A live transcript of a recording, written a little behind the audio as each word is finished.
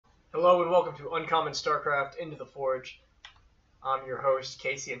Hello and welcome to Uncommon Starcraft Into the Forge. I'm your host,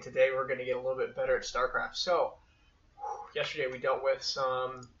 Casey, and today we're going to get a little bit better at Starcraft. So, yesterday we dealt with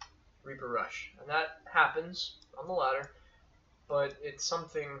some Reaper Rush, and that happens on the ladder, but it's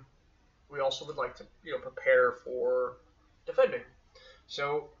something we also would like to prepare for defending.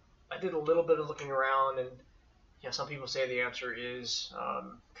 So, I did a little bit of looking around, and some people say the answer is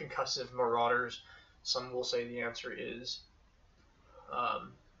concussive marauders. Some will say the answer is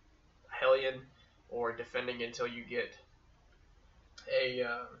Hellion, or defending until you get a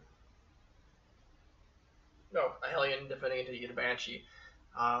Hellion, defending until you get a Banshee.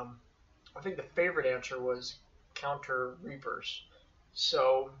 I think the favorite answer was counter Reapers.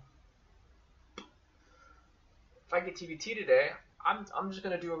 So if I get TBT today, I'm just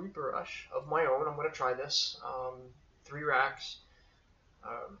gonna do a Reaper Rush of my own. I'm gonna try this. 3 racks.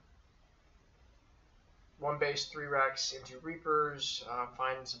 One base, 3 racks into Reapers,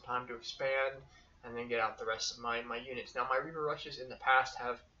 find some time to expand, and then get out the rest of my units. Now, my Reaper Rushes in the past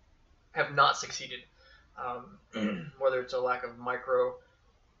have not succeeded, whether it's a lack of micro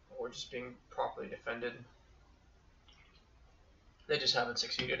or just being properly defended. They just haven't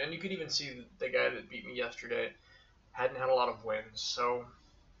succeeded. And you could even see the guy that beat me yesterday hadn't had a lot of wins, so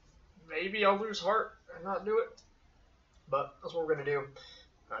maybe I'll lose heart and not do it. But that's what we're going to do,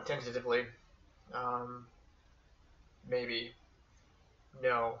 tentatively. Maybe.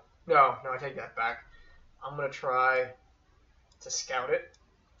 No, I take that back. I'm going to try to scout it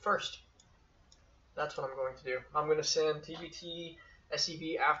first. That's what I'm going to do. I'm going to send TBT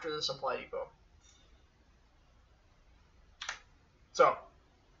SEV after the supply depot. So,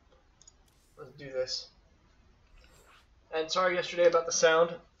 let's do this. And sorry yesterday about the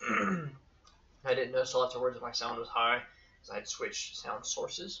sound. I didn't notice lots of words if my sound was high, because I had switched sound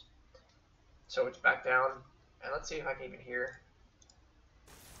sources. So it's back down, and let's see if I can even hear.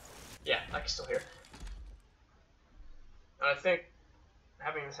 Yeah, I can still hear. And I think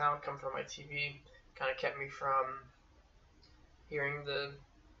having the sound come from my TV kind of kept me from hearing the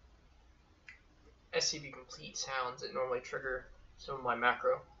SCV complete sounds that normally trigger some of my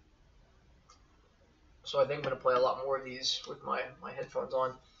macro. So I think I'm going to play a lot more of these with my headphones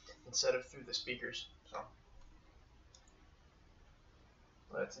on instead of through the speakers. So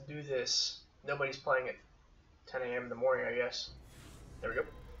let's do this. Nobody's playing at 10 a.m. in the morning, I guess. There we go.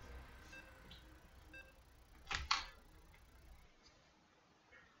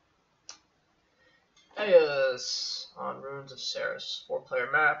 Yes, on Ruins of Ceres, 4-player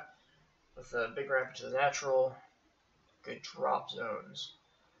map with a big ramp into the natural. Good drop zones.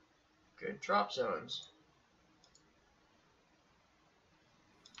 Good drop zones.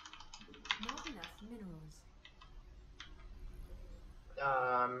 Not enough minerals.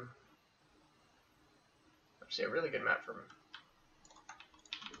 Actually, a really good map for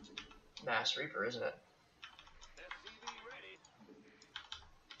Mass Reaper, isn't it?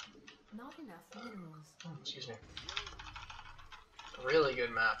 Not enough minerals. Excuse me. A really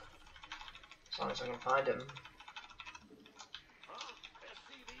good map. As long as I can find him.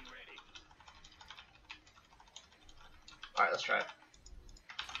 Alright, let's try it.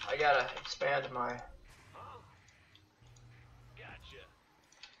 I gotta expand my...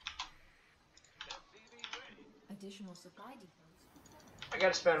 Additional supply depots. I gotta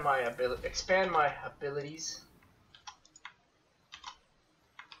expand my abilities.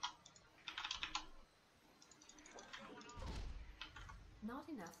 Not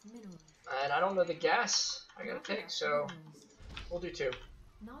enough minerals. And I don't know the gas I gotta take, so we'll do 2.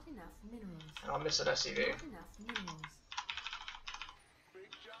 Not enough minerals. And I'll miss an SCV. Not enough minerals.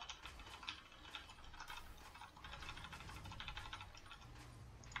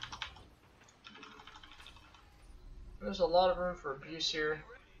 There's a lot of room for abuse here.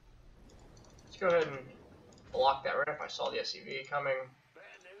 Let's go ahead and block that ramp. I saw the SCV coming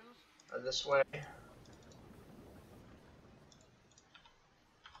this way.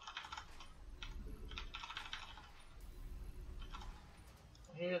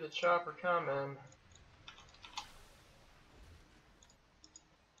 I hear the chopper coming.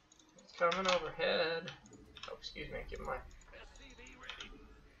 It's coming overhead. Oh, excuse me. Get my...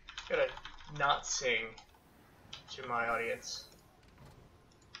 Gotta not sing to my audience.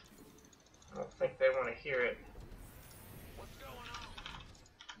 I don't think they want to hear it.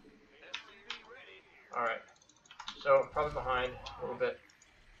 Alright, so I'm probably behind a little bit.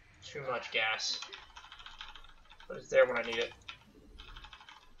 Too much gas. But it's there when I need it.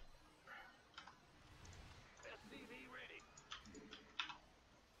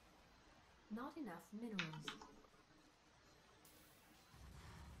 Not enough minerals.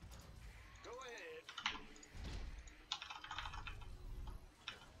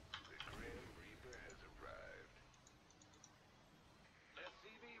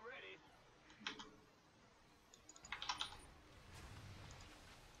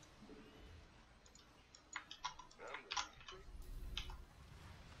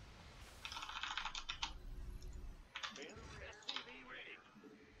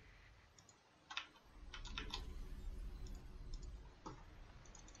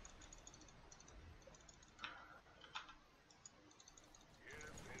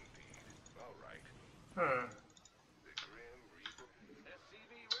 It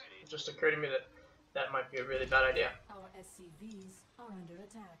just occurred to me that that might be a really bad idea. Our SCVs are under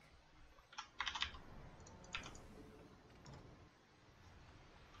attack.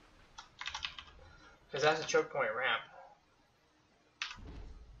 Because that's a choke point ramp.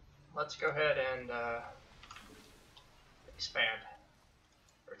 Let's go ahead and expand.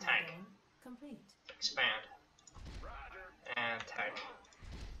 Or tank. Add-on complete. Expand. And tank.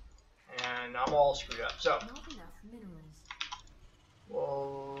 And I'm all screwed up. So, Not enough minerals.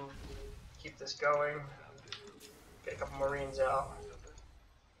 we'll keep this going. Get a couple Marines out.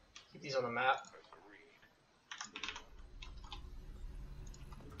 Keep these on the map.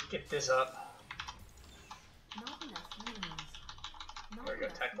 Get this up. Not enough minerals. Not There we go,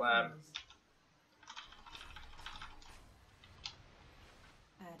 enough tech lab. minerals.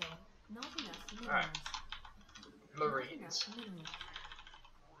 Add-on. Not enough minerals. Alright. Not Marines. enough minerals.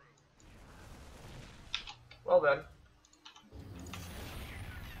 Well then.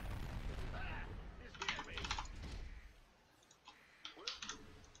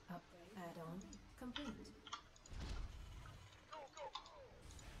 Upgrade. Add-on complete.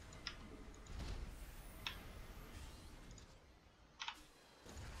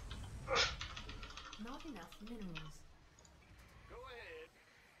 Not enough minerals. Go ahead.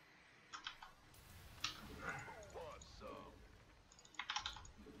 Who wants some?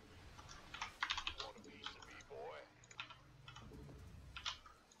 Want a piece of me, boy?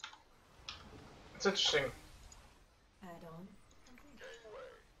 It's interesting. Add-on complete.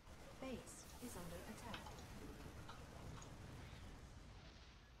 Gangway. Base is under attack.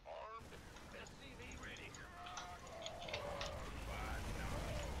 Armed. SCV ready.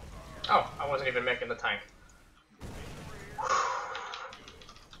 Oh, I wasn't even making the tank.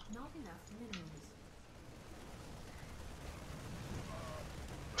 Not enough minerals.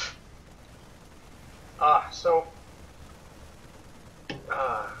 So.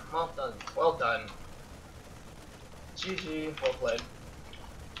 Well done. Well done. GG, well played.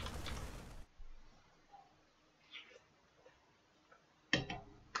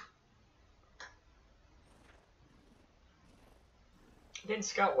 Didn't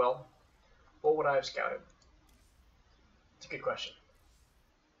scout well. What would I have scouted? It's a good question.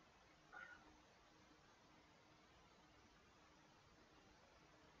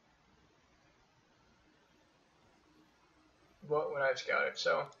 What would I have scouted?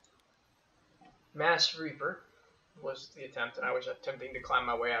 So, Mass Reaper was the attempt, and I was attempting to climb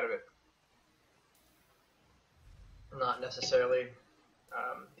my way out of it. Not necessarily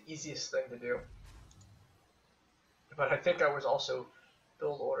the easiest thing to do. But I think I was also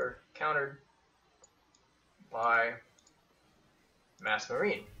build order countered by Mass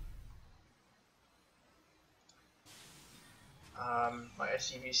Marine. My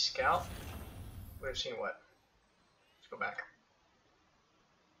SCV Scout would have seen what? Let's go back.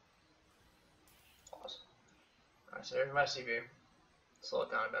 Pause. Alright, so here's my SCV. Slow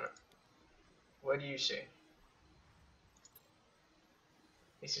it down a minute. What do you see?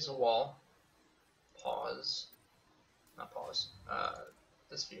 He sees a wall. Pause. Not pause.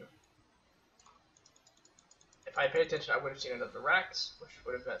 This view. If I paid attention, I would have seen another racks, which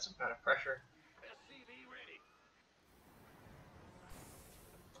would have meant some kind of pressure. SCV ready.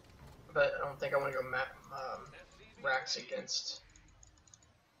 But I don't think I want to go racks against.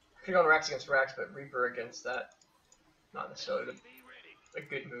 I could go on racks against racks, but Reaper against that, not necessarily a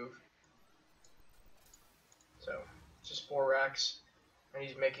good move. So, just 4 racks, and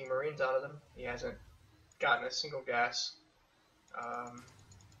he's making Marines out of them. He hasn't gotten a single gas.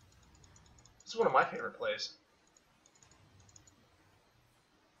 It's one of my favorite plays.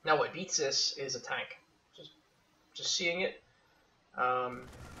 Now what beats this is a tank. Just seeing it. Going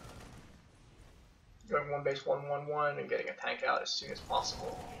 1 base 1-1-1 and getting a tank out as soon as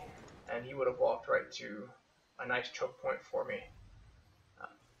possible. And he would have walked right to a nice choke point for me.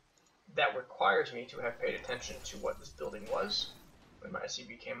 That requires me to have paid attention to what this building was when my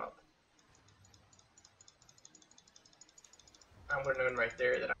SCV came up. I would have known right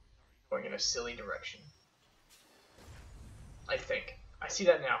there that I'm going in a silly direction. I think. I see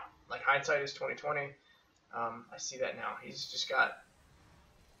that now. Like, hindsight is 20/20. I see that now. He's just got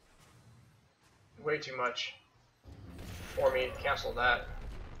way too much for me. Cancel that.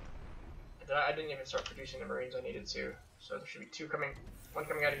 I didn't even start producing the Marines I needed to. So there should be 2 coming. 1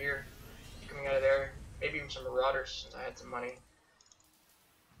 coming out of here. 2 coming out of there. Maybe even some Marauders since I had some money.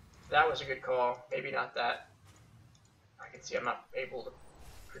 That was a good call. Maybe not that. I can see I'm not able to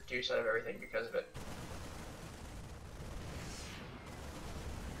produce out of everything because of it.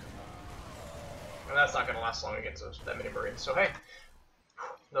 And that's not going to last long against that many Marines. So hey,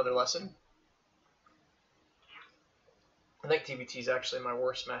 another lesson. I think TBT is actually my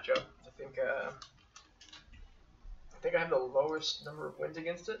worst matchup. I think I have the lowest number of wins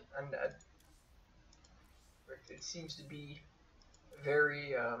against it, and it seems to be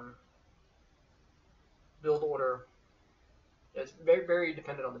very build order. It's very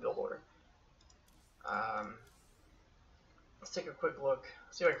dependent on the build order. Let's take a quick look.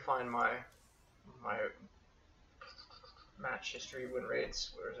 See if I can find my match history, win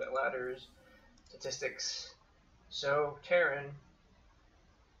rates. Where's that? Ladders, statistics. So Terran,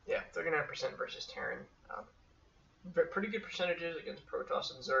 yeah, 39% versus Terran. Pretty good percentages against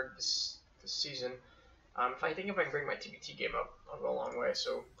Protoss and Zerg this season. If I can bring my TBT game up, I'll go a long way.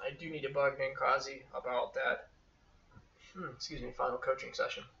 So I do need to bug Nankazi about that. Excuse me, final coaching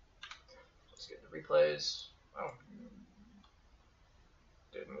session. Let's get the replays. Oh,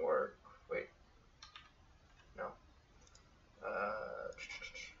 didn't work. Wait, no. 1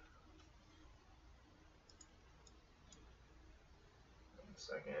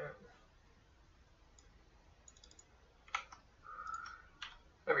 second.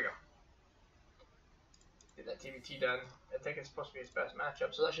 There we go. Get that TBT done. I think it's supposed to be his best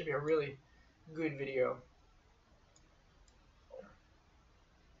matchup, so that should be a really good video.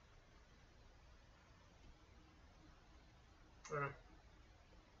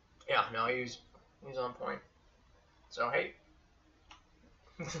 Yeah, no, he's on point. So hey,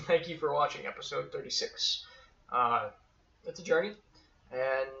 thank you for watching episode 36. It's a journey,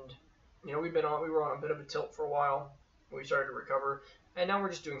 and we were on a bit of a tilt for a while. We started to recover, and now we're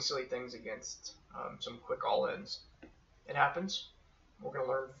just doing silly things against some quick all-ins. It happens. We're gonna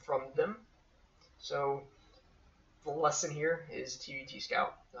learn from them. So the lesson here is TBT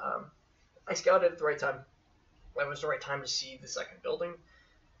scout. I scouted at the right time. That was the right time to see the second building.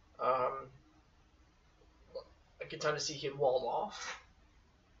 A good time to see him walled off.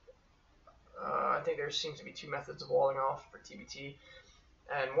 I think there seems to be two methods of walling off for TBT,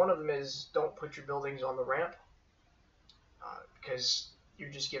 and one of them is don't put your buildings on the ramp because you're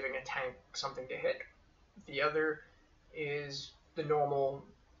just giving a tank something to hit. The other is the normal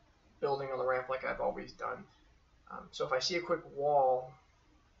building on the ramp like I've always done. So if I see a quick wall,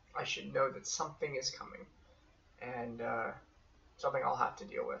 I should know that something is coming, and something I'll have to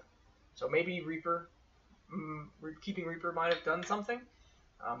deal with. So maybe Reaper, keeping Reaper might have done something.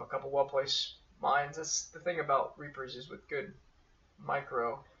 A couple well-placed mines. That's the thing about Reapers is with good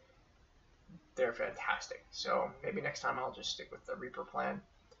micro, they're fantastic. So maybe next time I'll just stick with the Reaper plan.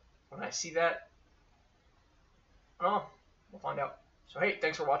 When I see that, we'll find out. So hey,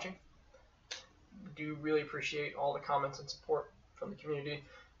 thanks for watching. Do really appreciate all the comments and support from the community.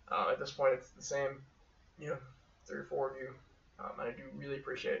 At this point, it's the same, 3 or 4 of you, and I do really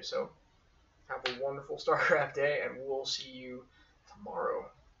appreciate it. So have a wonderful StarCraft day, and we'll see you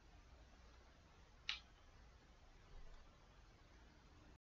tomorrow.